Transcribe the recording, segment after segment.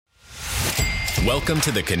Welcome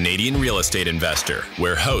to the Canadian Real Estate Investor,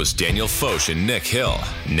 where hosts Daniel Foch and Nick Hill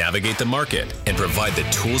navigate the market and provide the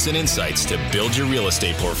tools and insights to build your real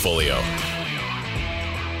estate portfolio.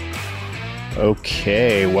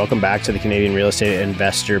 Okay, welcome back to the Canadian Real Estate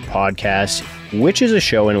Investor Podcast, which is a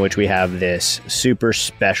show in which we have this super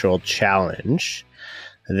special challenge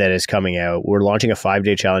that is coming out. We're launching a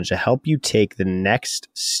 5-day challenge to help you take the next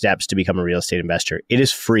steps to become a real estate investor. It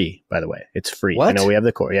is free, by the way. It's free. What? I know we have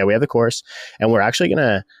the course. Yeah, we have the course. And we're actually going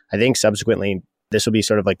to, I think subsequently, this will be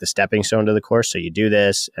sort of like the stepping stone to the course. So you do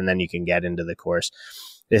this and then you can get into the course.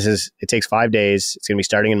 It takes 5 days. It's going to be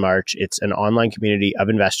starting in March. It's an online community of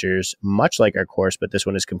investors, much like our course, but this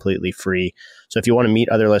one is completely free. So if you want to meet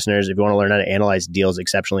other listeners, if you want to learn how to analyze deals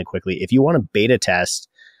exceptionally quickly, if you want to beta test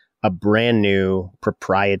a brand new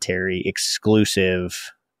proprietary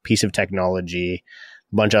exclusive piece of technology,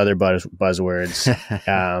 a bunch of other buzzwords.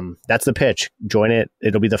 That's the pitch. Join it.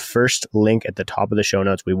 It'll be the first link at the top of the show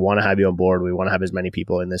notes. We want to have you on board. We want to have as many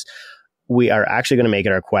people in this. We are actually going to make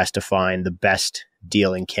it our quest to find the best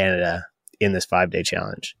deal in Canada in this 5-day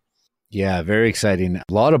challenge. Yeah, very exciting. A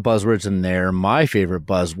lot of buzzwords in there. My favorite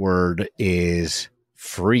buzzword is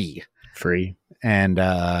free. Free. And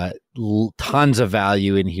tons of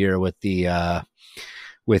value in here with the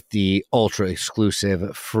ultra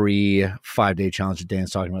exclusive free 5-day challenge that Dan's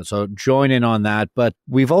talking about. So join in on that. But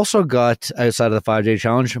we've also got, outside of the 5-day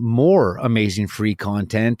challenge, more amazing free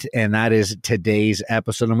content. And that is today's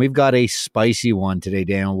episode. And we've got a spicy one today,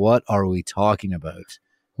 Dan. What are we talking about?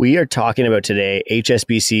 We are talking about today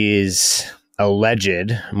HSBC's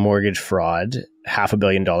alleged mortgage fraud, $500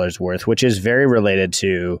 million worth, which is very related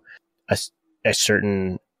to a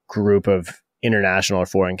certain group of international or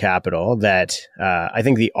foreign capital that I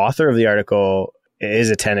think the author of the article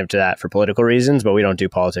is attentive to that for political reasons, but we don't do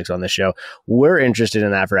politics on this show. We're interested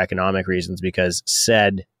in that for economic reasons because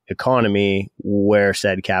said economy, where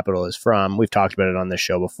said capital is from, we've talked about it on this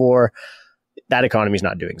show before, that economy is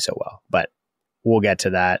not doing so well, but we'll get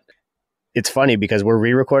to that. It's funny because we're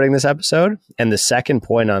re-recording this episode and the second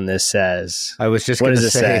point on this says, I was just going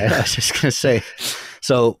to say,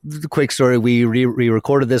 so the quick story, we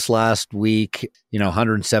recorded this last week,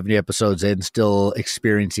 170 episodes in, still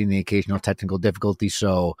experiencing the occasional technical difficulty.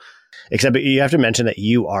 So, except you have to mention that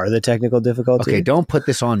you are the technical difficulty. Okay, don't put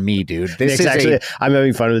this on me, dude. I'm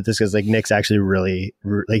having fun with this because Nick's actually really,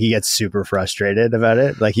 he gets super frustrated about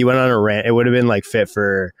it. Like he went on a rant. It would have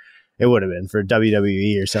been it would have been for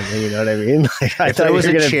WWE or something, you know what I mean? Like, I thought there was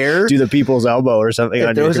you were a chair, do the people's elbow or something.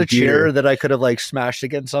 If there was a chair that I could have smashed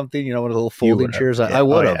against something, one of the little folding chairs, I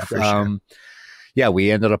would have. For sure. Yeah,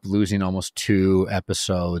 we ended up losing almost 2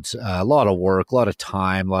 episodes. A lot of work, a lot of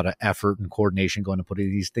time, a lot of effort and coordination going to putting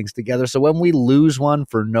these things together. So when we lose one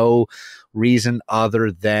for no reason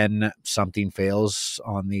other than something fails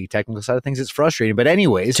on the technical side of things, it's frustrating. But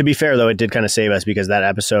anyways, to be fair though, it did kind of save us because that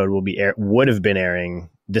episode would have been airing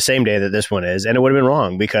the same day that this one is, and it would have been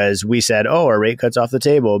wrong because we said, our rate cuts off the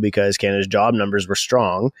table because Canada's job numbers were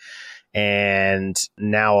strong. And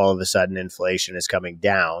now all of a sudden inflation is coming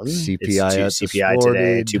down. CPI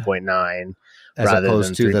today, 2.9 rather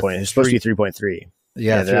than 3. It's supposed to be 3.3.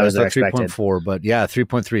 Yeah, that was 3.4, but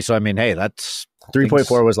 3.3. So, hey, that's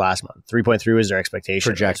 3.4 was last month. 3.3 was their expectation.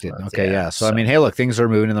 Projected. Okay, yeah. So, hey, look, things are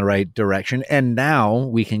moving in the right direction. And now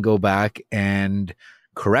we can go back and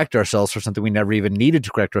correct ourselves for something we never even needed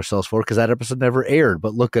to correct ourselves for because that episode never aired.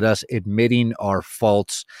 But look at us admitting our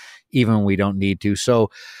faults even when we don't need to. So,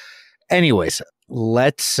 anyways,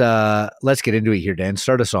 let's get into it here, Dan.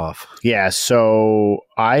 Start us off. Yeah, so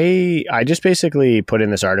I just basically put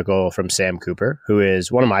in this article from Sam Cooper, who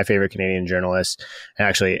is one of my favorite Canadian journalists, and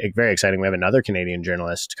actually very exciting. We have another Canadian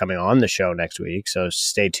journalist coming on the show next week, so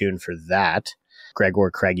stay tuned for that.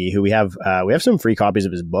 Gregor Craigie, who we have some free copies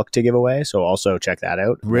of his book to give away, so also check that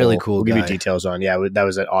out. Really cool We'll guy. give you details on. Yeah, that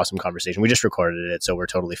was an awesome conversation. We just recorded it, so we're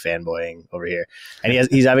totally fanboying over here. And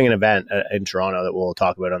he's having an event in Toronto that we'll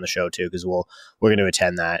talk about on the show too, because we're going to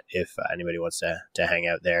attend that if anybody wants to hang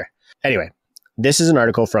out there. Anyway, this is an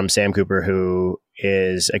article from Sam Cooper, who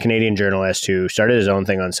is a Canadian journalist who started his own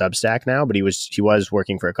thing on Substack now, but he was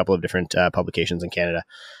working for a couple of different publications in Canada.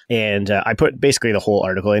 And I put basically the whole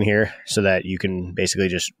article in here so that you can basically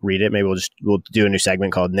just read it. Maybe we'll do a new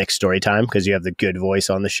segment called Nick's Story Time because you have the good voice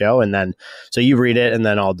on the show. And then, so you read it and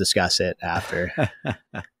then I'll discuss it after.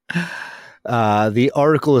 The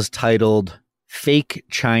article is titled Fake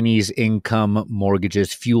Chinese Income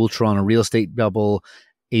Mortgages Fuel Toronto Real Estate Bubble,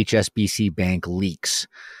 HSBC Bank Leaks.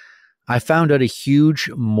 I found out a huge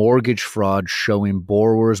mortgage fraud showing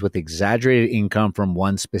borrowers with exaggerated income from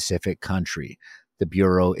one specific country. The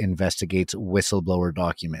Bureau investigates whistleblower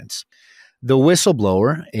documents. The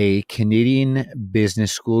whistleblower, a Canadian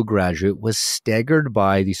business school graduate, was staggered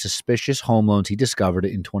by the suspicious home loans he discovered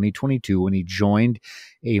in 2022 when he joined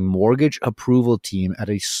a mortgage approval team at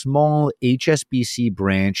a small HSBC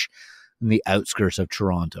branch in the outskirts of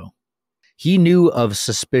Toronto. He knew of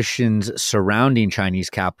suspicions surrounding Chinese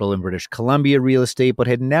capital in British Columbia real estate, but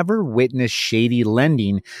had never witnessed shady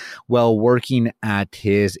lending while working at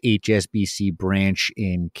his HSBC branch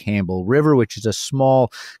in Campbell River, which is a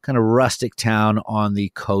small kind of rustic town on the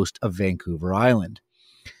coast of Vancouver Island.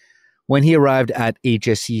 When he arrived at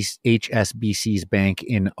HSBC's bank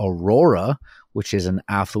in Aurora, which is an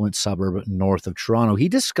affluent suburb north of Toronto, he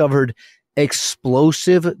discovered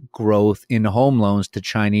explosive growth in home loans to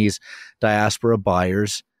Chinese diaspora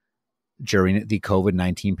buyers during the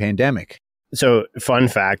COVID-19 pandemic. So, fun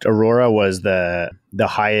fact, Aurora was the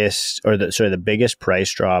highest, or the biggest price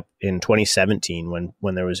drop in 2017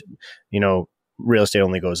 when there was, real estate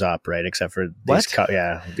only goes up, right? Except for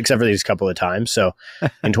these couple of times. So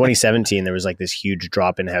in 2017, there was like this huge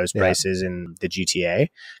drop in house prices in the GTA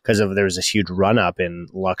because there was this huge run up in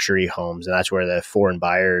luxury homes. And that's where the foreign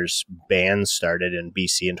buyers ban started in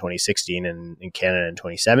BC in 2016 and in Canada in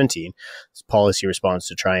 2017. It's policy response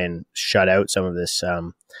to try and shut out some of this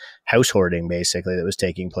house hoarding basically that was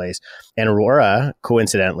taking place. And Aurora,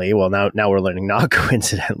 coincidentally, well, now we're learning not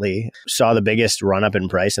coincidentally, saw the biggest run up in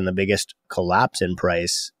price and the biggest collapse in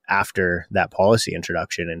price after that policy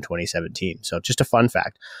introduction in 2017. So just a fun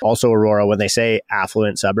fact. Also, Aurora, when they say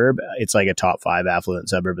affluent suburb, it's like a top 5 affluent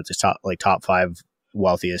suburb. It's a top 5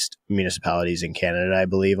 wealthiest municipalities in Canada, I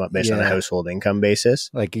believe, based on a household income basis.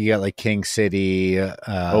 Like you got like King City, Oakville.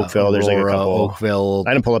 Aurora, there's like a couple. Oakville.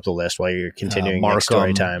 I didn't pull up the list while you're continuing Markham,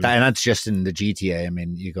 story time. And that's just in the GTA. I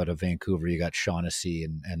mean, you go to Vancouver, you got Shaughnessy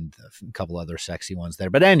and a couple other sexy ones there.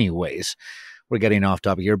 But anyways, we're getting off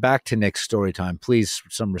topic here. Back to Nick's story time. Please,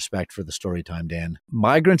 some respect for the story time, Dan.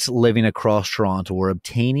 Migrants living across Toronto were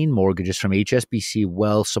obtaining mortgages from HSBC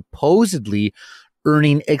while supposedly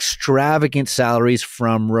earning extravagant salaries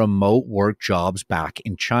from remote work jobs back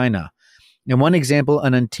in China. In one example,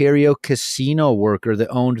 an Ontario casino worker that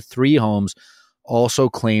owned 3 homes also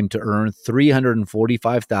claimed to earn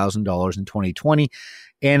 $345,000 in 2020,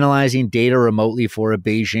 analyzing data remotely for a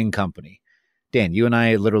Beijing company. Dan, you and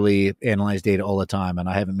I literally analyze data all the time, and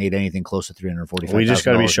I haven't made anything close to $345,000. We just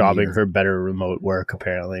got to be shopping for better remote work,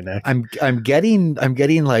 apparently, Nick. I'm getting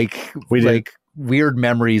like weird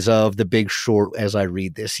memories of The Big Short as I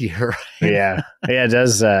read this here. Yeah, it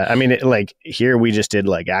does. I mean, here we just did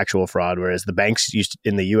like actual fraud, whereas the banks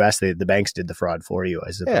in the US, the banks did the fraud for you,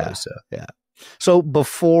 I suppose. Yeah. So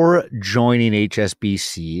before joining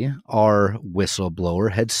HSBC, our whistleblower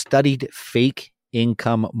had studied fake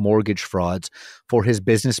income mortgage frauds for his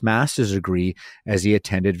business master's degree as he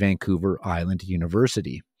attended Vancouver Island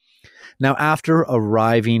University. Now, after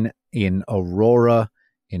arriving in Aurora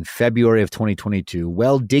in February of 2022,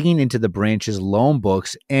 while digging into the branch's loan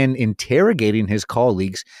books and interrogating his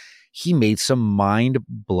colleagues, he made some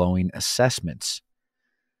mind-blowing assessments.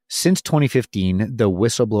 Since 2015, the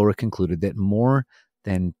whistleblower concluded that more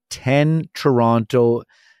than 10 Toronto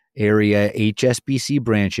area HSBC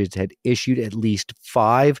branches had issued at least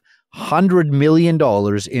 $500 million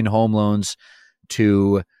in home loans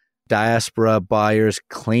to diaspora buyers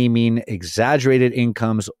claiming exaggerated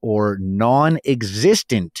incomes or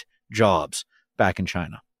non-existent jobs back in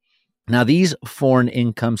China. Now, these foreign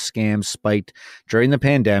income scams spiked during the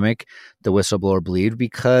pandemic, the whistleblower believed,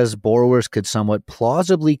 because borrowers could somewhat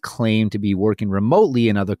plausibly claim to be working remotely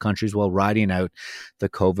in other countries while riding out the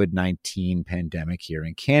COVID-19 pandemic here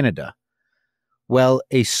in Canada. Well,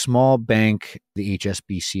 a small bank, the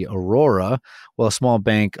HSBC Aurora, a small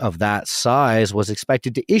bank of that size was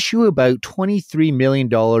expected to issue about $23 million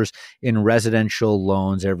in residential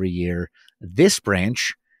loans every year. This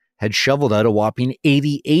branch had shoveled out a whopping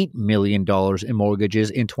 $88 million in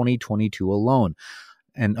mortgages in 2022 alone.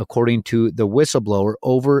 And according to the whistleblower,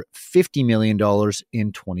 over $50 million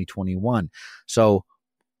in 2021. So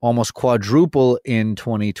almost quadruple in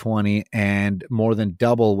 2020 and more than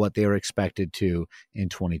double what they were expected to in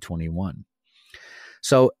 2021.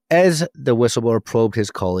 So as the whistleblower probed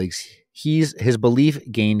his colleagues, his belief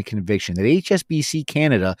gained conviction that HSBC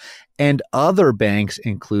Canada and other banks,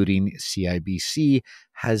 including CIBC,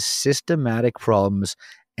 has systematic problems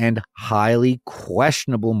and highly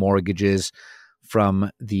questionable mortgages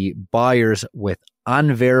from the buyers with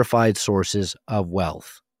unverified sources of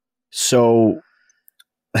wealth. So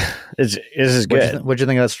this is good. What'd you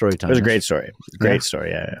think of that story, Tom? It was a great story. Great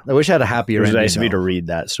story. Yeah. I wish I had a happier ending. It was nice of you to read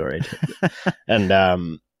that story. And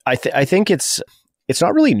I think it's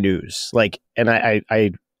not really news. Like, and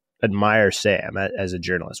I admire Sam as a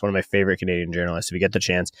journalist, one of my favorite Canadian journalists. If you get the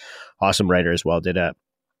chance, awesome writer as well, did a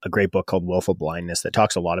great book called Willful Blindness that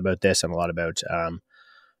talks a lot about this and a lot about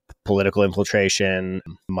political infiltration,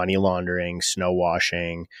 money laundering, snow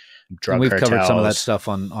washing, drug and we've cartels. covered some of that stuff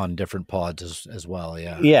on different pods as well.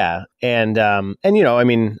 Yeah. Yeah. And I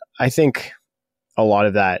mean, I think a lot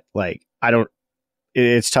of that, like,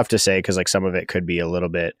 it's tough to say because like some of it could be a little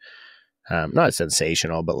bit, not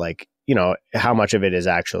sensational, but like, how much of it is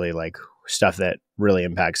actually like stuff that really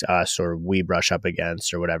impacts us or we brush up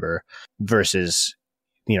against or whatever versus,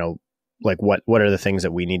 like what are the things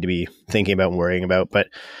that we need to be thinking about and worrying about. But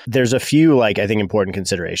there's a few, like, I think important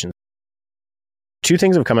considerations. Two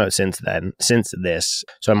things have come out since this.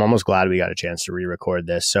 So I'm almost glad we got a chance to re-record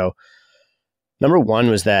this. So number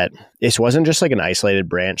one was that this wasn't just like an isolated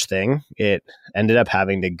branch thing. It ended up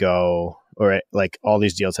having to go, or like all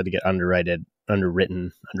these deals had to get underwritten.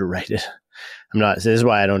 This is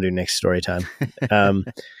why I don't do Nick's story time.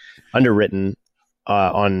 Underwritten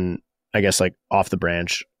on, I guess, like off the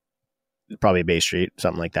branch, probably Bay Street,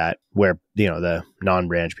 something like that, where, the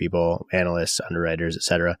non-branch people, analysts, underwriters,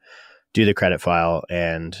 etc., do the credit file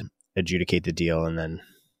and adjudicate the deal and then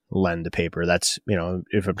lend the paper. That's,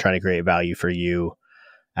 if I'm trying to create value for you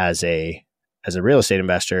as a real estate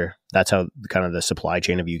investor, that's how kind of the supply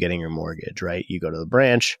chain of you getting your mortgage, right? You go to the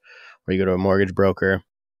branch or you go to a mortgage broker,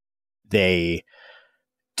 they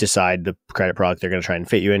decide the credit product they're going to try and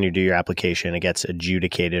fit you in, you do your application, it gets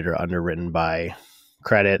adjudicated or underwritten by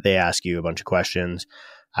credit. They ask you a bunch of questions,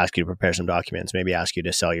 ask you to prepare some documents, maybe ask you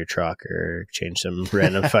to sell your truck or change some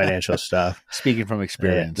random financial stuff. Speaking from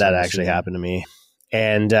experience. That actually happened to me.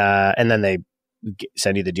 And then they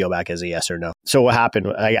send you the deal back as a yes or no. So what happened,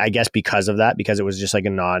 I guess because of that, because it was just like a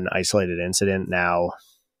non-isolated incident, now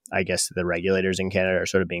I guess the regulators in Canada are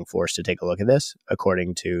sort of being forced to take a look at this,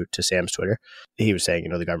 according to Sam's Twitter. He was saying,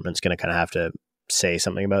 the government's going to kind of have to say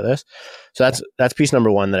something about this. So that's piece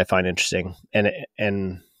number one that I find interesting.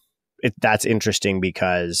 And that's interesting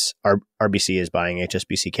because RBC is buying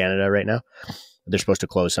HSBC Canada right now. They're supposed to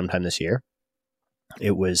close sometime this year.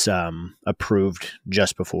 It was approved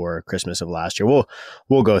just before Christmas of last year.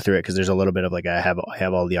 We'll go through it because there's a little bit of like I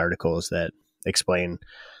have all the articles that explain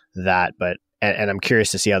that, but and I'm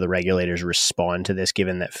curious to see how the regulators respond to this,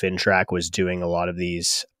 given that FINTRAC was doing a lot of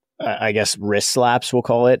these, I guess, wrist slaps, we'll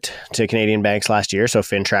call it, to Canadian banks last year. So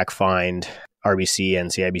FINTRAC fined RBC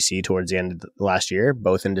and CIBC towards the end of last year,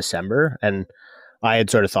 both in December. And I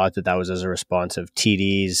had sort of thought that was as a response of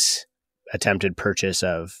TD's attempted purchase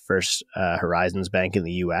of First Horizons Bank in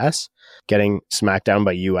the US, getting smacked down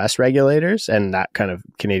by US regulators, and that kind of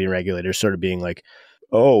Canadian regulators sort of being like,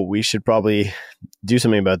 oh, we should probably do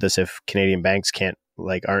something about this if Canadian banks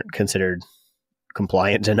aren't considered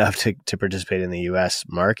compliant enough to participate in the US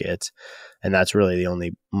markets. And that's really the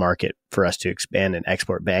only market for us to expand and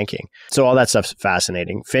export banking. So all that stuff's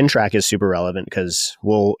fascinating. FINTRAC is super relevant because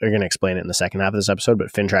we're going to explain it in the second half of this episode,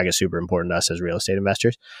 but FINTRAC is super important to us as real estate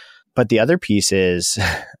investors. But the other piece is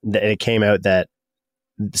that it came out that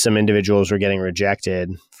some individuals were getting rejected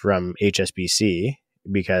from HSBC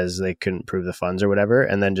because they couldn't prove the funds or whatever,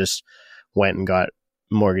 and then just went and got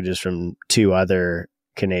mortgages from two other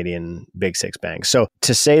Canadian Big Six banks. So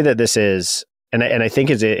to say that this is, and I think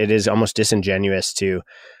it is almost disingenuous to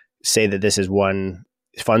say that this is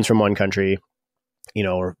funds from one country,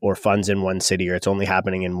 or funds in one city, or it's only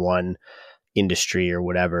happening in one industry or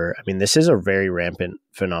whatever. I mean, this is a very rampant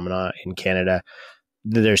phenomena in Canada.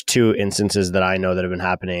 There's two instances that I know that have been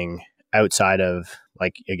happening outside of,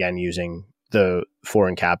 like, again, using the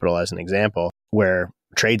foreign capital as an example, where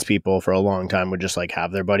tradespeople for a long time would just like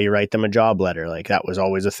have their buddy write them a job letter. Like that was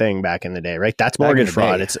always a thing back in the day, right? That's mortgage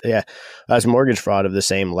fraud. That's mortgage fraud of the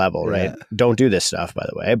same level, right? Yeah. Don't do this stuff, by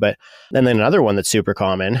the way. But and then another one that's super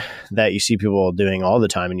common that you see people doing all the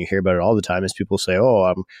time and you hear about it all the time is people say, oh,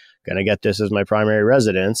 I'm going to get this as my primary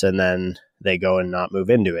residence. And then they go and not move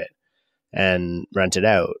into it and rent it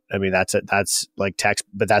out. I mean, that's like text,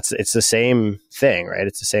 but it's the same thing, right?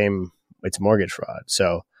 It's mortgage fraud.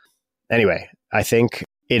 So anyway, I think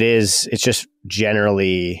it's just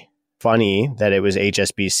generally funny that it was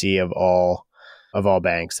HSBC of all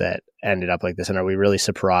banks that ended up like this. And are we really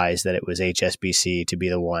surprised that it was HSBC to be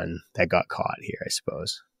the one that got caught here, I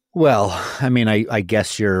suppose? Well, I mean, I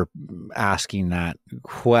guess you're asking that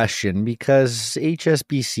question because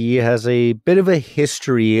HSBC has a bit of a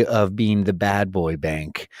history of being the bad boy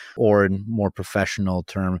bank, or in more professional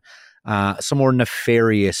term, some more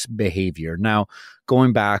nefarious behavior. Now,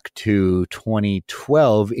 going back to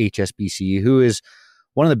 2012, HSBC, who is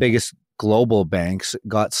one of the biggest global banks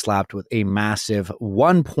got slapped with a massive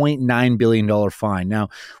 $1.9 billion fine. Now,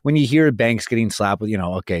 when you hear banks getting slapped with,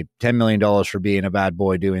 $10 million for being a bad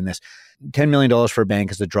boy doing this, $10 million for a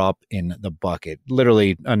bank is a drop in the bucket,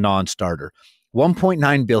 literally a non-starter.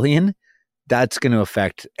 $1.9 billion, that's going to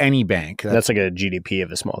affect any bank. That's like a GDP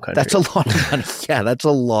of a small country. That's a lot of money. Yeah, that's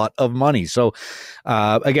a lot of money. So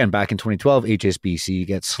again, back in 2012, HSBC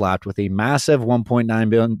gets slapped with a massive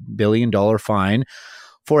 $1.9 billion fine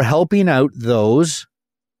for helping out those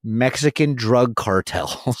Mexican drug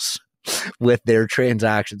cartels with their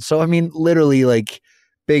transactions. So, I mean, literally like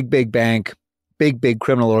big bank, big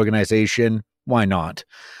criminal organization. Why not?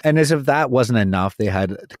 And as if that wasn't enough, they had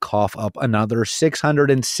to cough up another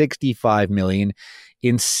 $665 million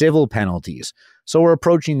in civil penalties. So we're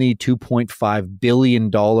approaching the $2.5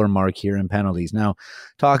 billion mark here in penalties. Now,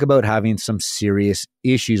 talk about having some serious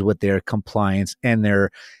issues with their compliance and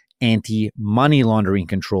their anti-money laundering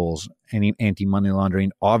controls. Anti-money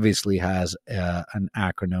laundering obviously has an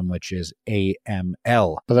acronym, which is AML.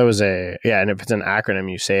 Well, that was and if it's an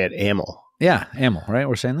acronym, you say it AML. Yeah, AML, right?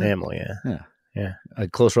 We're saying that? AML, yeah. A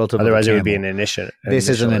close relative. Otherwise, it would be an initial. This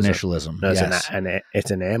is an initialism. No, yes. It's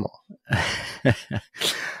an AML.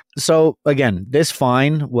 So again, this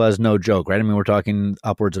fine was no joke, right? I mean, we're talking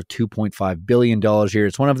upwards of $2.5 billion here.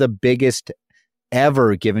 It's one of the biggest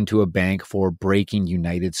ever given to a bank for breaking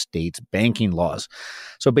United States banking laws.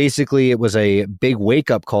 So basically, it was a big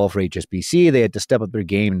wake-up call for HSBC. They had to step up their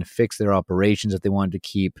game and fix their operations if they wanted to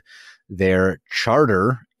keep their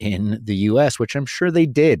charter in the U.S., which I'm sure they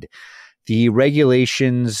did. The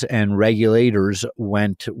regulations and regulators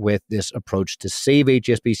went with this approach to save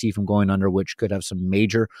HSBC from going under, which could have some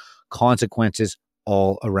major consequences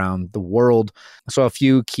all around the world. So a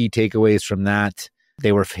few key takeaways from that.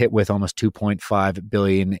 They were hit with almost $2.5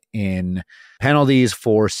 billion in penalties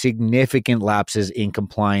for significant lapses in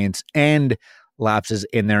compliance and lapses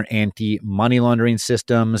in their anti-money laundering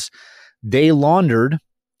systems. They laundered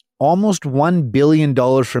almost $1 billion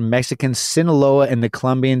from Mexican Sinaloa and the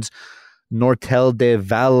Colombians Nortel de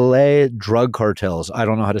Valle drug cartels. I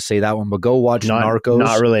don't know how to say that one, but go watch Narcos.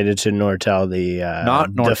 Not related to Nortel,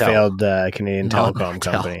 the failed Canadian telecom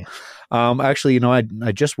company. Actually,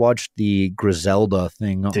 I just watched the Griselda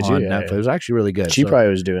thing on Netflix. Yeah. It was actually really good. She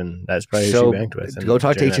probably was doing, that's probably who she banked with. Go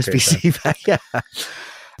talk to HSBC. Yeah.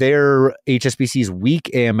 Their HSBC's weak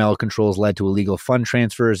AML controls led to illegal fund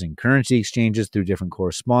transfers and currency exchanges through different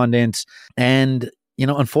correspondents. And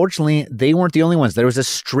unfortunately, they weren't the only ones. There was a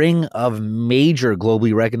string of major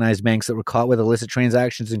globally recognized banks that were caught with illicit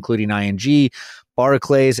transactions, including ING,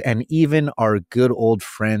 Barclays, and even our good old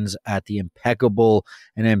friends at the impeccable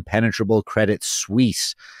and impenetrable Credit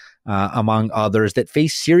Suisse, among others, that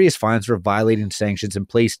faced serious fines for violating sanctions in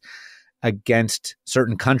place against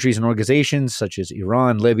certain countries and organizations such as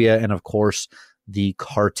Iran, Libya, and of course, the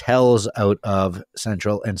cartels out of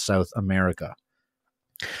Central and South America.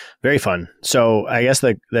 Very fun. So I guess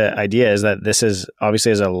the idea is that this is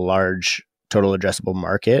obviously a large total addressable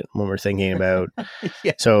market when we're thinking about.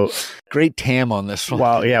 Yeah. So great TAM on this one.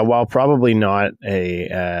 While probably not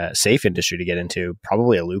a safe industry to get into,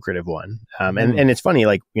 probably a lucrative one. And it's funny,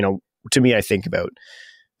 to me, I think about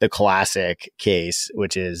the classic case,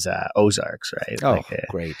 which is Ozarks, right? Oh,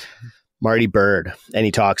 great. Marty Byrde, and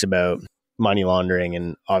he talks about money laundering,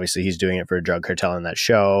 and obviously he's doing it for a drug cartel in that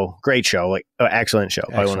show. Great show, excellent show,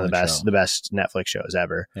 probably one of the best Netflix shows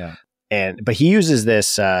ever. Yeah. But he uses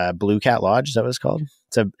this Blue Cat Lodge. Is that what it's called?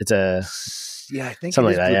 It's a I think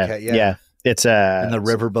something it is like that. Blue Cat, yeah. It's a and the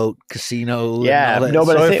Riverboat Casino. Yeah, and all that. no,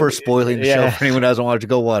 but sorry for spoiling the show for anyone who doesn't want to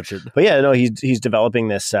go watch it. But yeah, no, he's developing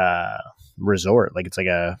this resort, it's like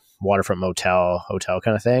a waterfront hotel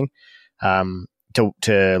kind of thing.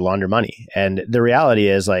 To launder money. And the reality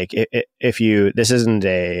is, if you, this isn't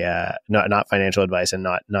a not financial advice and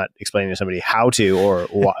not explaining to somebody how to or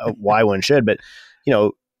why one should, but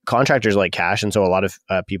contractors like cash, and so a lot of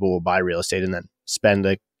people will buy real estate and then spend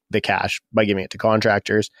the cash by giving it to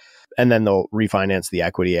contractors, and then they'll refinance the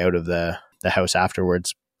equity out of the house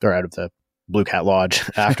afterwards, or out of the Blue Cat Lodge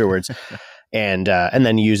afterwards, and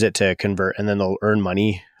then use it to convert, and then they'll earn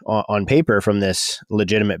money on paper from this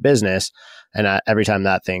legitimate business. And every time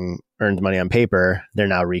that thing earns money on paper, they're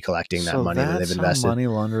now recollecting that money that they've invested. How money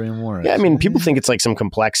laundering works. Yeah, I mean, people think it's like some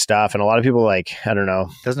complex stuff, and a lot of people I don't know.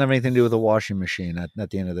 Doesn't have anything to do with a washing machine at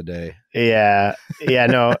the end of the day. Yeah,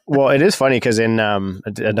 no. Well, it is funny because in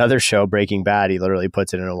another show, Breaking Bad, he literally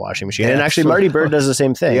puts it in a washing machine, and actually Marty Byrde does the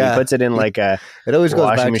same thing. Yeah. He puts it in a it always goes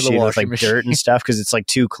washing back machine to the with dirt and stuff because it's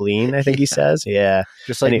too clean. I think he says, yeah,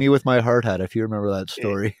 just like me with my hard hat. If you remember that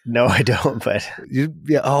story. No, I don't. But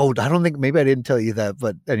I don't think maybe I didn't tell you that.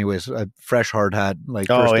 But anyways, a fresh hard hat. Like,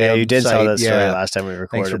 oh first day yeah, on you did site. tell that story last time we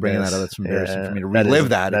recorded. Thanks for bringing that up. It's embarrassing for me to relive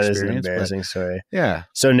that experience. That is an embarrassing story. Yeah.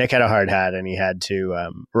 So Nick had a hard hat and he had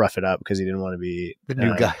to rough it up because he didn't want to be the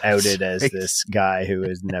new guy outed as this guy who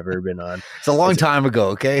has never been on. It's a long time ago,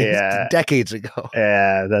 okay? Yeah. It's decades ago.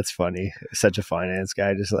 Yeah, that's funny. Such a finance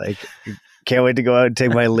guy, just like, can't wait to go out and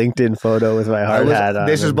take my LinkedIn photo with my hard hat on.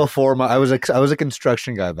 This is before I was a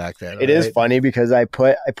construction guy back then. It is funny because I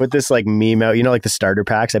put this like meme out, like the starter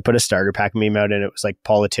packs. I put a starter pack meme out and it was like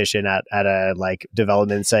politician at a like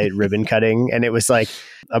development site ribbon cutting, and it was like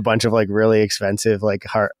a bunch of like really expensive like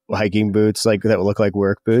hiking boots like that look like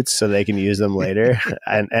work boots so they can use them later,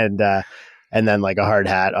 and then like a hard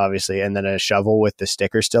hat, obviously, and then a shovel with the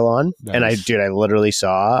sticker still on. Nice. And I literally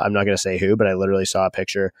saw, I'm not going to say who, but I literally saw a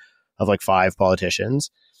picture of like 5 politicians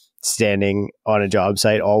standing on a job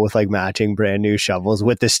site, all with like matching brand new shovels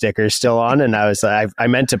with the stickers still on. And I was like, I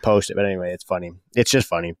meant to post it, but anyway, it's funny. It's just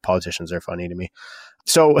funny. Politicians are funny to me.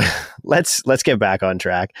 So let's get back on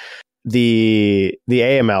track. The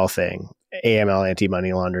AML thing, AML,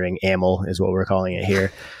 anti-money laundering, AML is what we're calling it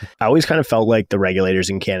here. I always kind of felt like the regulators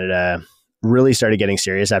in Canada really started getting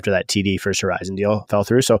serious after that TD First Horizon deal fell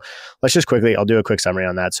through. So let's just I'll do a quick summary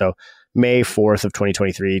on that. So May 4th of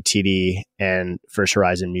 2023, TD and First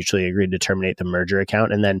Horizon mutually agreed to terminate the merger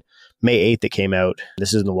account. And then May 8th, it came out,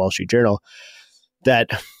 this is in the Wall Street Journal, that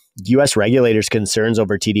U.S. regulators' concerns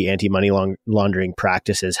over TD anti-money laundering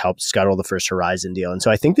practices helped scuttle the First Horizon deal. And so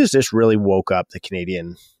I think this just really woke up the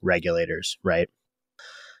Canadian regulators, right?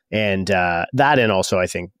 And that, and also I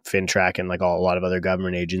think FinTrack and like a lot of other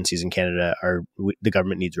government agencies in Canada the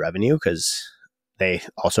government needs revenue because they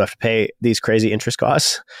also have to pay these crazy interest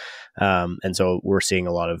costs. And so we're seeing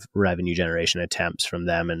a lot of revenue generation attempts from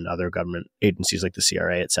them and other government agencies like the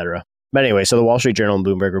CRA, et cetera. But anyway, so the Wall Street Journal and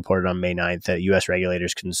Bloomberg reported on May 9th that U.S.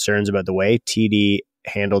 regulators' concerns about the way TD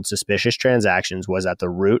handled suspicious transactions was at the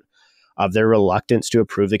root of their reluctance to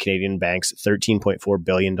approve the Canadian bank's $13.4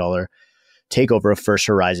 billion takeover of First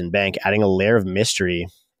Horizon Bank, adding a layer of mystery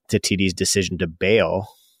to TD's decision to bail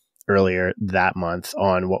earlier that month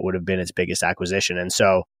on what would have been its biggest acquisition. And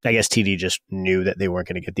so I guess TD just knew that they weren't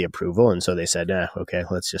going to get the approval. And so they said, okay,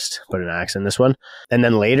 let's just put an axe in this one. And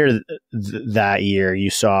then later that year, you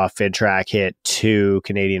saw FinTrack hit 2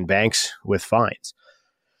 Canadian banks with fines.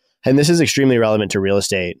 And this is extremely relevant to real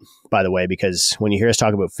estate, by the way, because when you hear us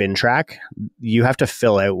talk about FinTrack, you have to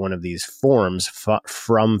fill out one of these forms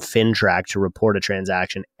from FinTrack to report a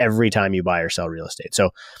transaction every time you buy or sell real estate.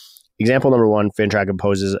 So example number 1, FinTrack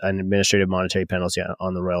imposes an administrative monetary penalty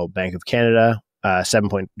on the Royal Bank of Canada,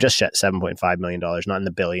 just $7.5 million, not in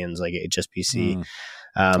the billions like HSBC.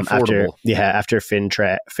 After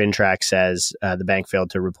FinTrack says the bank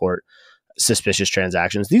failed to report suspicious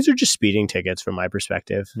transactions. These are just speeding tickets from my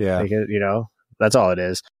perspective. Yeah. That's all it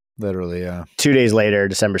is. Literally, yeah. 2 days later,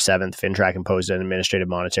 December 7th, FinTrack imposed an administrative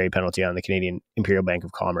monetary penalty on the Canadian Imperial Bank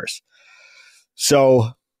of Commerce.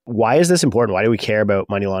 So why is this important? Why do we care about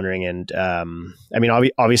money laundering? And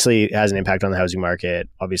obviously it has an impact on the housing market.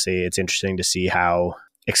 Obviously, it's interesting to see how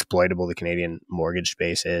exploitable the Canadian mortgage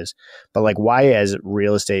space is. But like, why as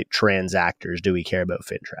real estate transactors do we care about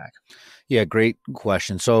FinTrack? Yeah, great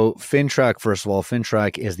question. So FinTrack, first of all,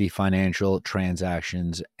 FinTrack is the Financial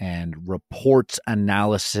Transactions and Reports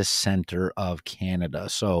Analysis Center of Canada.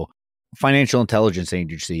 So Financial Intelligence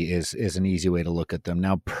Agency is an easy way to look at them.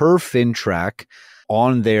 Now, per FinTrack,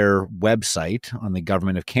 on their website, on the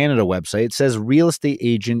Government of Canada website, it says real estate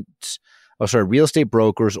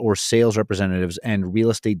brokers or sales representatives and real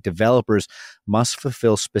estate developers must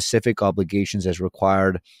fulfill specific obligations as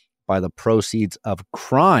required by the proceeds of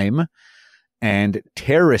crime and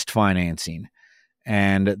terrorist financing.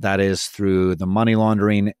 And that is through the money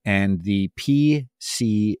laundering and the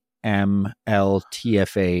PCMLTFA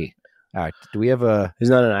Act. Do we have a... Is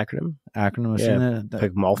that an acronym? Acronym? Yeah.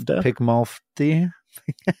 PCMLT.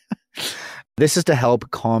 This is to help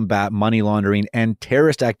combat money laundering and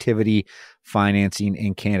terrorist activity financing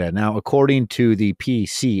in Canada. Now, according to the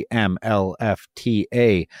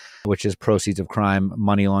PCMLFTA, which is Proceeds of Crime,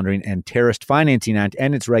 Money Laundering, and Terrorist Financing Act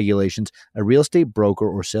and its regulations, a real estate broker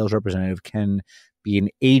or sales representative can be an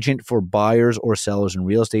agent for buyers or sellers in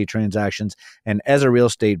real estate transactions. And as a real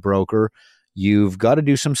estate broker, you've got to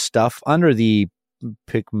do some stuff under the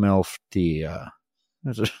PCMLFTA.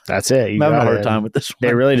 That's it. I'm having a hard time with this one.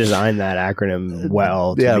 They really designed that acronym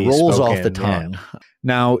well. Yeah, it rolls off the tongue. Yeah.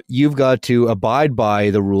 Now, you've got to abide by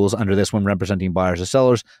the rules under this when representing buyers or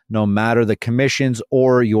sellers, no matter the commissions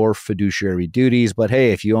or your fiduciary duties. But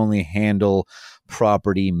hey, if you only handle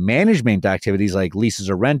property management activities like leases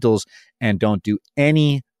or rentals and don't do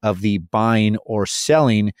any of the buying or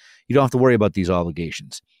selling, you don't have to worry about these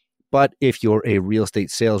obligations. But if you're a real estate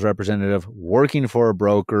sales representative working for a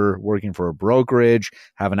broker, working for a brokerage,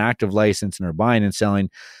 have an active license and are buying and selling,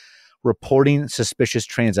 reporting suspicious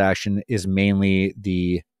transaction is mainly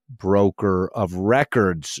the broker of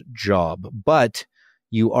records job. But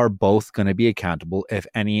you are both going to be accountable if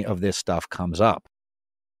any of this stuff comes up.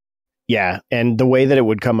 Yeah. And the way that it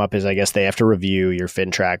would come up is, I guess they have to review your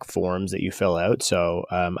FinTrack forms that you fill out. So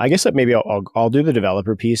I guess that maybe I'll do the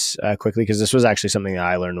developer piece quickly, because this was actually something that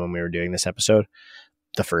I learned when we were doing this episode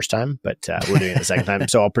the first time, but we're doing it the second time.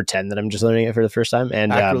 So I'll pretend that I'm just learning it for the first time.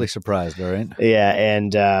 And I'm really surprised, all right? Yeah.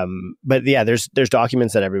 And but yeah, there's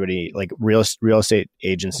documents that everybody, like real estate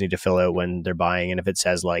agents, need to fill out when they're buying. And if it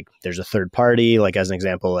says like there's a third party, like as an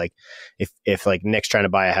example, like if like Nick's trying to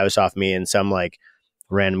buy a house off me and some like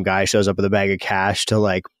random guy shows up with a bag of cash to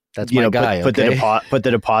like, that's my guy. Put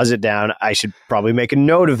the deposit down, I should probably make a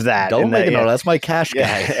note of that. Don't make a note. That's my cash guy.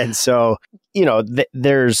 Yeah. And so,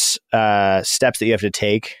 there's steps that you have to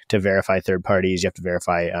take to verify third parties. You have to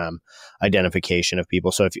verify identification of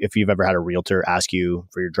people. So if you've ever had a realtor ask you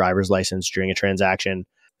for your driver's license during a transaction,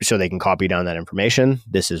 so they can copy down that information,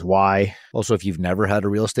 this is why. Also, if you've never had a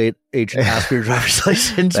real esate agent ask for your driver's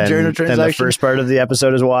license during a transaction, then the first part of the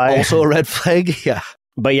episode is why. Also a red flag. Yeah.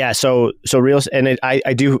 But yeah, so real, and I'm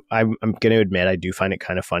going to admit, I do find it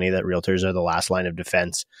kind of funny that realtors are the last line of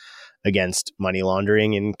defense against money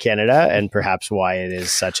laundering in Canada, and perhaps why it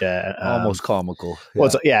is such a almost comical. Yeah.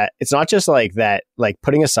 Well, it's not just like that. Like,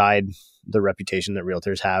 putting aside the reputation that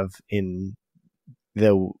realtors have in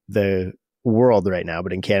the world right now,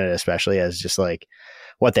 but in Canada especially, as just like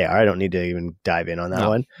what they are. I don't need to even dive in on that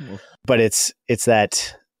one, but it's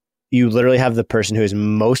that you literally have the person who is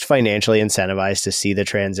most financially incentivized to see the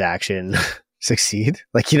transaction succeed.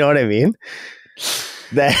 Like, you know what I mean?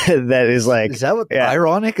 That is like, is that what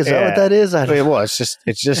ironic? Is that what that is? Well, it's just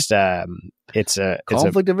it's a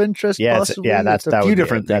conflict of interest. Yeah, possibly? That's a few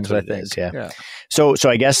different things. I think. Yeah. So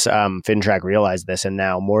I guess FinTrack realized this, and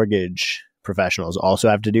now mortgage professionals also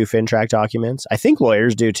have to do FinTrack documents. I think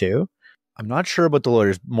lawyers do too. I'm not sure about the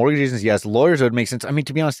lawyers. Mortgage agents, yes. Lawyers would make sense. I mean,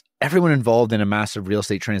 to be honest, everyone involved in a massive real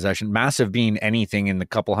estate transaction, massive being anything in the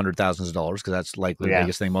couple $100,000s, because that's likely the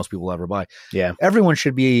biggest thing most people will ever buy. Yeah. Everyone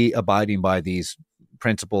should be abiding by these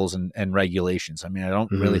principles and regulations. I mean, I don't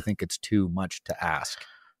really think it's too much to ask.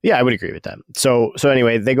 Yeah, I would agree with that. So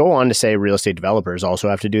anyway, they go on to say real estate developers also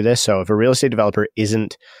have to do this. So if a real estate developer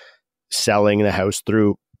isn't selling the house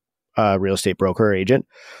through a real estate broker or agent,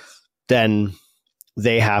 then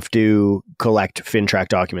they have to collect FinTrack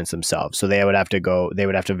documents themselves. So they would have to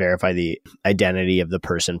verify the identity of the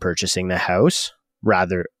person purchasing the house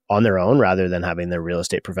on their own, rather than having the real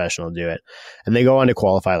estate professional do it. And they go on to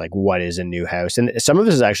qualify like what is a new house. And some of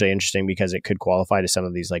this is actually interesting because it could qualify to some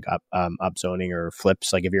of these like upzoning or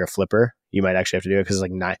flips. Like if you're a flipper, you might actually have to do it, because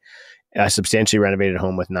like a substantially renovated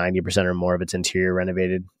home with 90% or more of its interior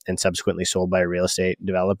renovated and subsequently sold by a real estate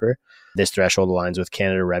developer. This threshold aligns with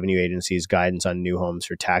Canada Revenue Agency's guidance on new homes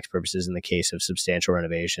for tax purposes in the case of substantial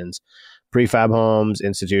renovations, prefab homes,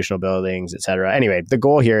 institutional buildings, etc. Anyway, the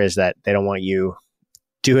goal here is that they don't want you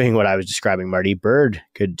doing what I was describing Marty Bird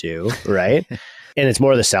could do, right? And it's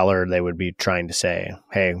more the seller. They would be trying to say,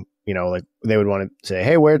 hey, like they would want to say,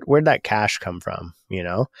 hey, where'd that cash come from?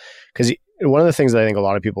 Because one of the things that I think a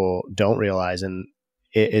lot of people don't realize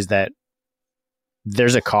is that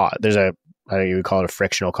there's a cost. I don't know, you would call it a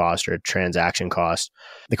frictional cost or a transaction cost,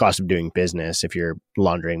 the cost of doing business if you're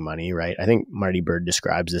laundering money, right? I think Marty Bird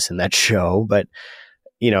describes this in that show, but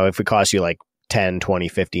if it costs you like 10, 20,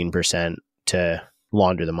 15% to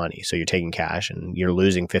launder the money, so you're taking cash and you're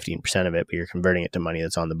losing 15% of it, but you're converting it to money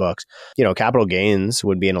that's on the books. Capital gains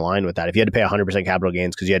would be in line with that. If you had to pay 100% capital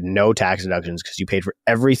gains because you had no tax deductions because you paid for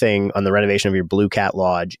everything on the renovation of your Blue Cat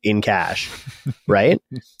Lodge in cash, right?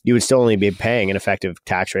 You would still only be paying an effective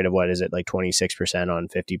tax rate of, what is it, like 26% on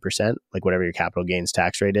 50%, like whatever your capital gains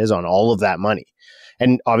tax rate is on all of that money.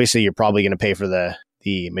 And obviously you're probably going to pay for the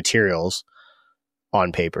materials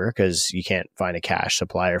on paper because you can't find a cash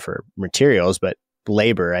supplier for materials, but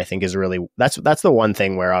labor, I think, is really, that's the one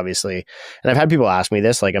thing where obviously, and I've had people ask me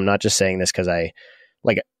this, like, I'm not just saying this because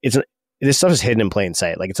this stuff is hidden in plain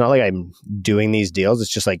sight. Like, it's not like I'm doing these deals.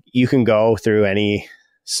 It's just like, you can go through any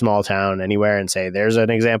small town anywhere and say, there's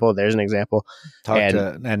an example.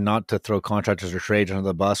 And not to throw contractors or trades under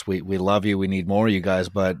the bus. We love you. We need more of you guys.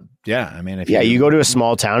 But yeah, I mean, if you go to a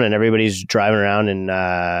small town and everybody's driving around in,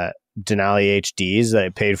 Denali HDs that I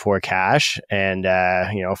paid for cash and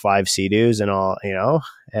 5 Sea-Doos and all,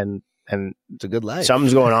 and it's a good life.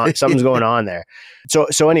 Something's going on there.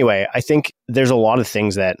 So anyway, I think there's a lot of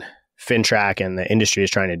things that FinTrack and the industry is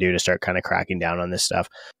trying to do to start kind of cracking down on this stuff.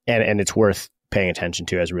 And it's worth paying attention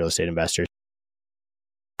to as real estate investors.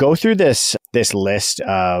 Go through this list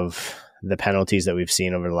of the penalties that we've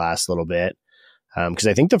seen over the last little bit. Because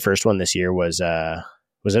I think the first one this year was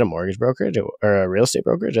it a mortgage brokerage or a real estate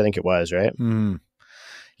brokerage? I think it was, right?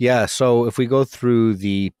 Yeah. So if we go through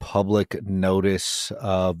the public notice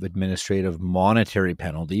of administrative monetary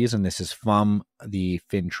penalties, and this is from the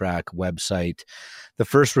FinTrack website, the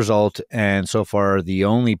first result, and so far the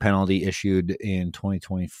only penalty issued in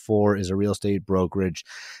 2024, is a real estate brokerage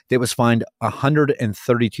that was fined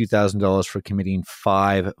 $132,000 for committing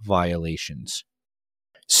 5 violations.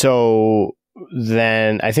 So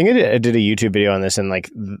then I think I did a YouTube video on this, and like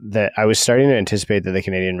that I was starting to anticipate that the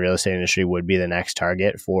Canadian real estate industry would be the next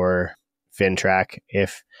target for FinTrack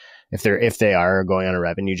if they are going on a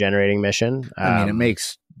revenue generating mission. I mean, it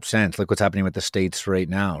makes sense. Look what's happening with the states right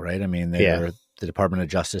now, right? I mean, the Department of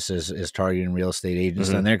Justice is targeting real estate agents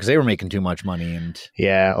down there because they were making too much money. And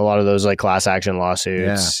a lot of those like class action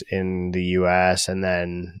lawsuits in the US. And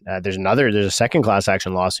then there's a second class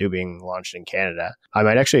action lawsuit being launched in Canada. I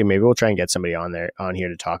might maybe we'll try and get somebody on here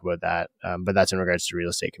to talk about that. But that's in regards to real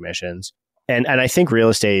estate commissions. And I think real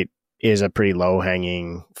estate is a pretty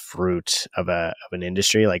low-hanging fruit of an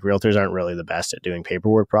industry. Like realtors aren't really the best at doing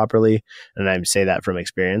paperwork properly, and I say that from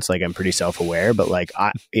experience. Like I'm pretty self-aware, but like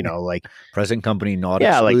like present company not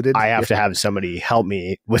excluded. Like I have to have somebody help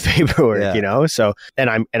me with paperwork, So and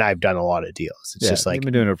I've done a lot of deals. It's just like you've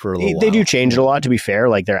been doing it for a little while. They do change it a lot. To be fair,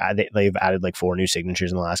 like they've added like 4 new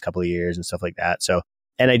signatures in the last couple of years and stuff like that. So.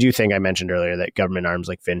 And I do think I mentioned earlier that government arms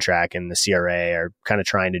like FinTrack and the CRA are kind of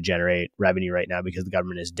trying to generate revenue right now because the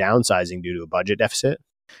government is downsizing due to a budget deficit.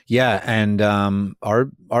 Yeah, and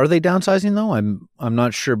are they downsizing though? I'm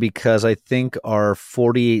not sure, because I think our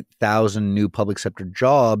 48,000 new public sector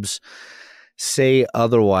jobs say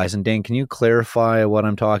otherwise. And Dan, can you clarify what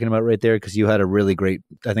I'm talking about right there? Because you had a really great,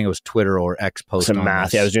 I think it was Twitter or X post. Some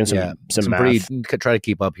math. Yeah, I was doing some math. Try to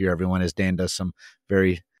keep up here, everyone, as Dan does some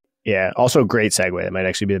very... Yeah, also great segue. That might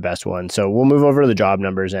actually be the best one. So we'll move over to the job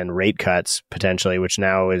numbers and rate cuts potentially, which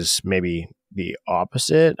now is maybe the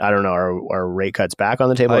opposite. I don't know. Are rate cuts back on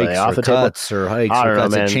the table? Are they off the table? Or hikes I don't know,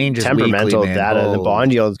 man. It changes temperamental weekly, data. The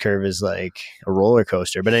bond yield curve is like a roller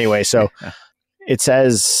coaster. But anyway, so it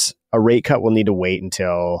says a rate cut will need to wait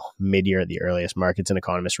until mid-year at the earliest. Markets and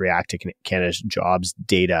economists react to Canada's jobs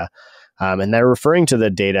data. And they're referring to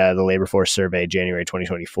the data, the labor force survey, January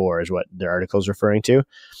 2024 is what their article is referring to,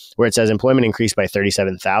 where it says employment increased by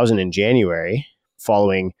 37,000 in January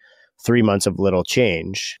following 3 months of little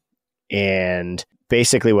change. And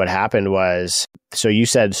basically what happened was, so you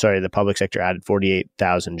said, the public sector added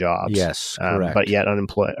 48,000 jobs. Yes, correct. But yet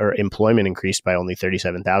employment increased by only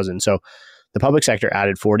 37,000. So the public sector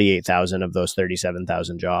added 48,000 of those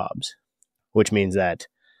 37,000 jobs, which means that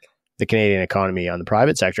the Canadian economy on the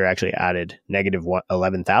private sector actually added negative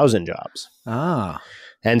 11,000 jobs.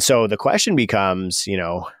 And so the question becomes,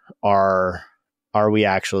 are we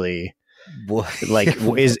actually like,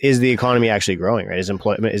 is the economy actually growing, right? Is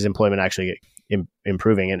employment actually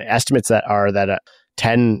improving? And estimates that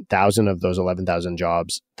 10,000 of those 11,000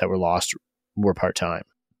 jobs that were lost were part-time.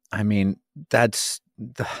 I mean, those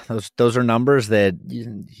are numbers that,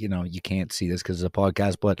 you can't see this because it's a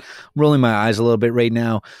podcast, but I'm rolling my eyes a little bit right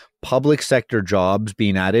now. Public sector jobs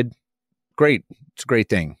being added, great. It's a great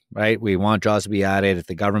thing, right? We want jobs to be added. If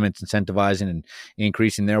the government's incentivizing and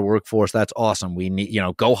increasing their workforce, that's awesome. We need,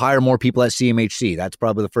 go hire more people at CMHC. That's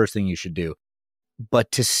probably the first thing you should do.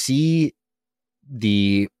 But to see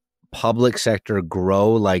the public sector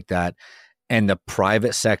grow like that and the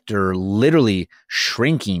private sector literally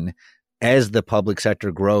shrinking as the public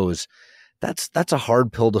sector grows, that's a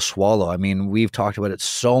hard pill to swallow. I mean, we've talked about it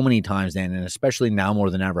so many times, Dan, and especially now more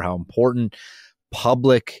than ever, how important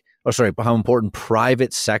private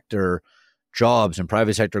sector jobs and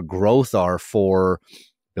private sector growth are for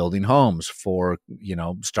building homes, for,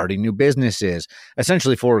 starting new businesses,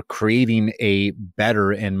 essentially for creating a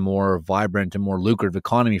better and more vibrant and more lucrative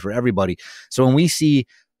economy for everybody. So when we see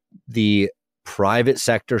the private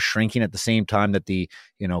sector shrinking at the same time that the,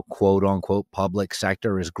 quote unquote public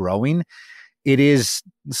sector is growing, it is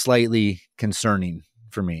slightly concerning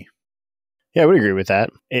for me. Yeah, I would agree with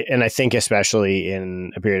that. And I think especially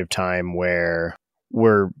in a period of time where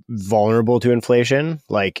we're vulnerable to inflation,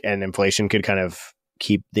 and inflation could kind of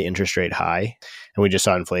keep the interest rate high. And we just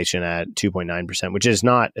saw inflation at 2.9%, which is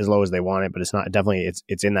not as low as they want it, but it's not definitely,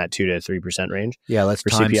 it's in that 2 to 3% range. Yeah, let's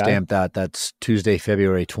timestamp that. That's Tuesday,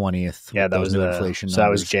 February 20th. Yeah, that was the inflation. So that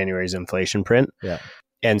was January's inflation print. Yeah.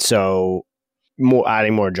 And so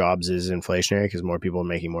adding more jobs is inflationary because more people are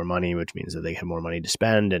making more money, which means that they have more money to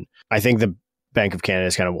spend. And I think the Bank of Canada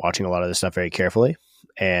is kind of watching a lot of this stuff very carefully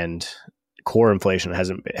and core inflation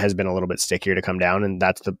has been a little bit stickier to come down, and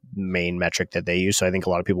that's the main metric that they use. So I think a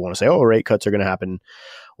lot of people want to say, oh, rate cuts are going to happen.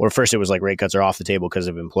 Or first it was like rate cuts are off the table because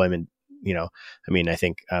of employment. I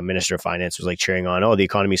think Minister of Finance was like cheering on, oh, the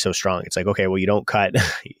economy is so strong. It's like, okay, well, you don't cut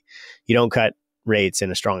rates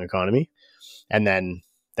in a strong economy. And then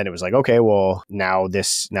it was like, okay, well, now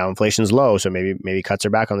inflation's low, so maybe cuts are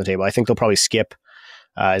back on the table. I think they'll probably skip.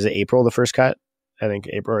 Is it April, the first cut? I think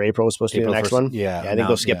April was supposed to be the next one. Yeah. I think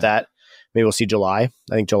they'll skip that. Maybe we'll see July.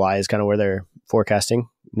 I think July is kind of where they're forecasting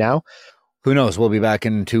now. Who knows? We'll be back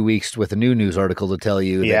in 2 weeks with a new news article to tell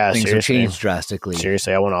you that things have changed drastically.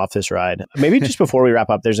 Seriously, I went off this ride. Maybe just before we wrap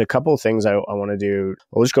up, there's a couple of things I want to do.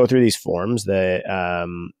 We'll just go through these forms, the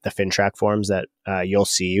FinTrack forms that you'll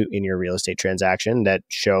see in your real estate transaction that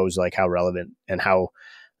shows like how relevant and how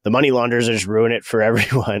the money launderers are just ruin it for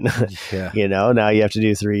everyone. Yeah. Now you have to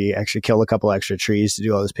do kill a couple extra trees to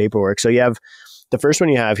do all this paperwork. So you have the first one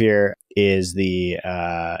you have here is the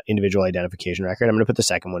individual identification record. I'm going to put the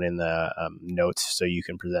second one in the notes so you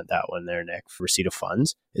can present that one there, Nick. Receipt of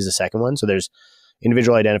funds is the second one. So there's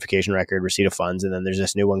individual identification record, receipt of funds, and then there's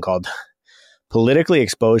this new one called politically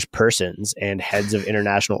exposed persons and heads of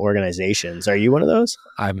international organizations. Are you one of those?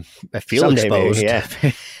 I feel someday, exposed. Maybe, yeah.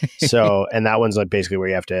 So, and that one's like basically where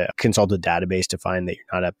you have to consult a database to find that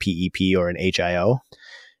you're not a PEP or an HIO.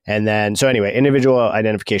 And then, so anyway, individual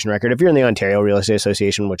identification record. If you're in the Ontario Real Estate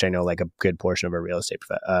Association, which I know like a good portion of our real estate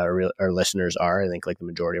our listeners are, I think like the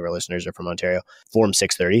majority of our listeners are from Ontario. Form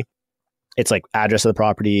 630. It's like address of the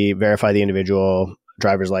property, verify the individual,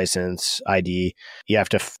 driver's license, ID. You have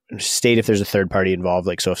to state if there's a third party involved.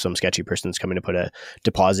 Like, so if some sketchy person's coming to put a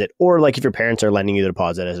deposit, or like if your parents are lending you the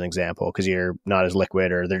deposit as an example, because you're not as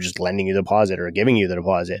liquid, or they're just lending you the deposit or giving you the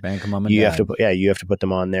deposit. Bank of mom and you dad. you have to put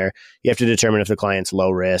them on there. You have to determine if the client's low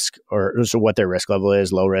risk or so what their risk level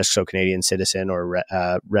is. Low risk, so Canadian citizen or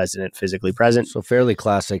resident physically present. So fairly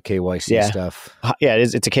classic KYC stuff. Yeah,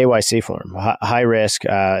 it's a KYC form. High risk,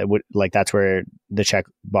 like that's where the check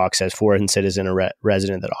box says foreign citizen or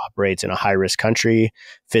resident that operates in a high risk country,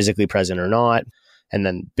 physically present or not, and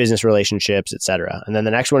then business relationships, etc. And then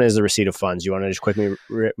the next one is the receipt of funds. You want to just quickly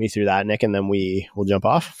rip me through that, Nick, and then we'll jump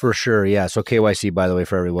off? For sure, yeah. So KYC, by the way,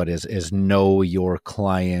 for everyone is know your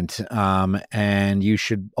client, and you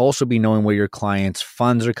should also be knowing where your client's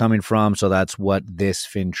funds are coming from. So that's what this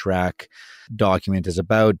FinTrack document is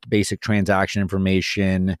about. Basic transaction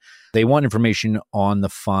information. They want information on the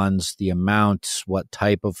funds, the amounts, what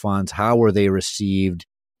type of funds, how were they received,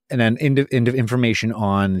 and then information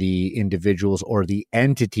on the individuals or the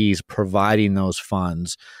entities providing those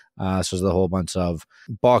funds. So there's a whole bunch of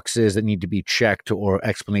boxes that need to be checked or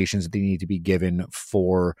explanations that they need to be given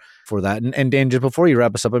for that. And Dan, just before you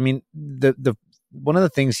wrap us up, I mean, the one of the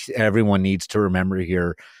things everyone needs to remember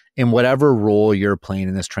here, in whatever role you're playing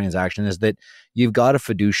in this transaction, is that you've got a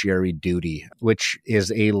fiduciary duty, which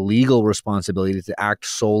is a legal responsibility to act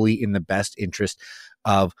solely in the best interest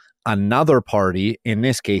of another party. In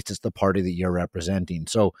this case, it's the party that you're representing.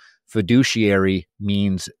 So fiduciary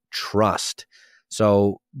means trust.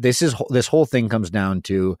 So this whole thing comes down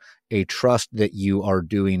to a trust that you are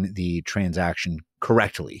doing the transaction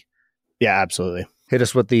correctly. Yeah, absolutely. Hit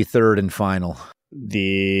us with the third and final.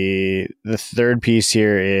 The third piece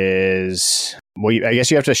here is, well, I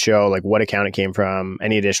guess you have to show like what account it came from,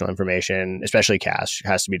 any additional information, especially cash,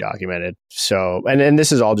 has to be documented. So, and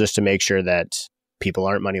this is all just to make sure that people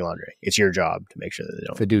aren't money laundering. It's your job to make sure that they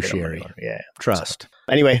don't. Fiduciary. Yeah. Trust. So,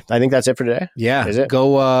 anyway, I think that's it for today. Yeah. Is it?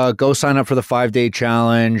 Go sign up for the 5-day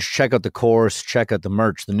challenge. Check out the course. Check out the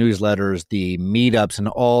merch, the newsletters, the meetups, and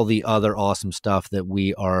all the other awesome stuff that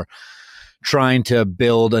we are trying to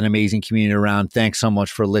build an amazing community around. Thanks so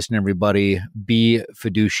much for listening, everybody. Be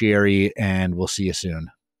fiduciary, and we'll see you soon.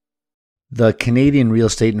 The Canadian Real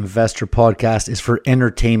Estate Investor Podcast is for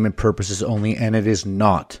entertainment purposes only, and it is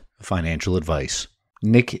not financial advice.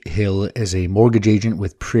 Nick Hill is a mortgage agent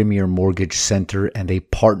with Premier Mortgage Center and a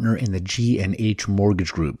partner in the G&H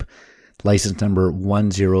Mortgage Group. License number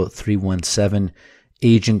 10317,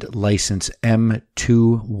 agent license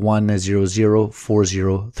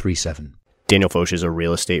M21004037. Daniel Foch is a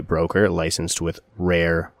real estate broker licensed with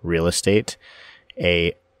Rare Real Estate,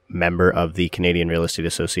 a member of the Canadian Real Estate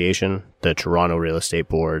Association, the Toronto Real Estate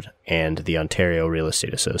Board, and the Ontario Real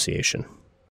Estate Association.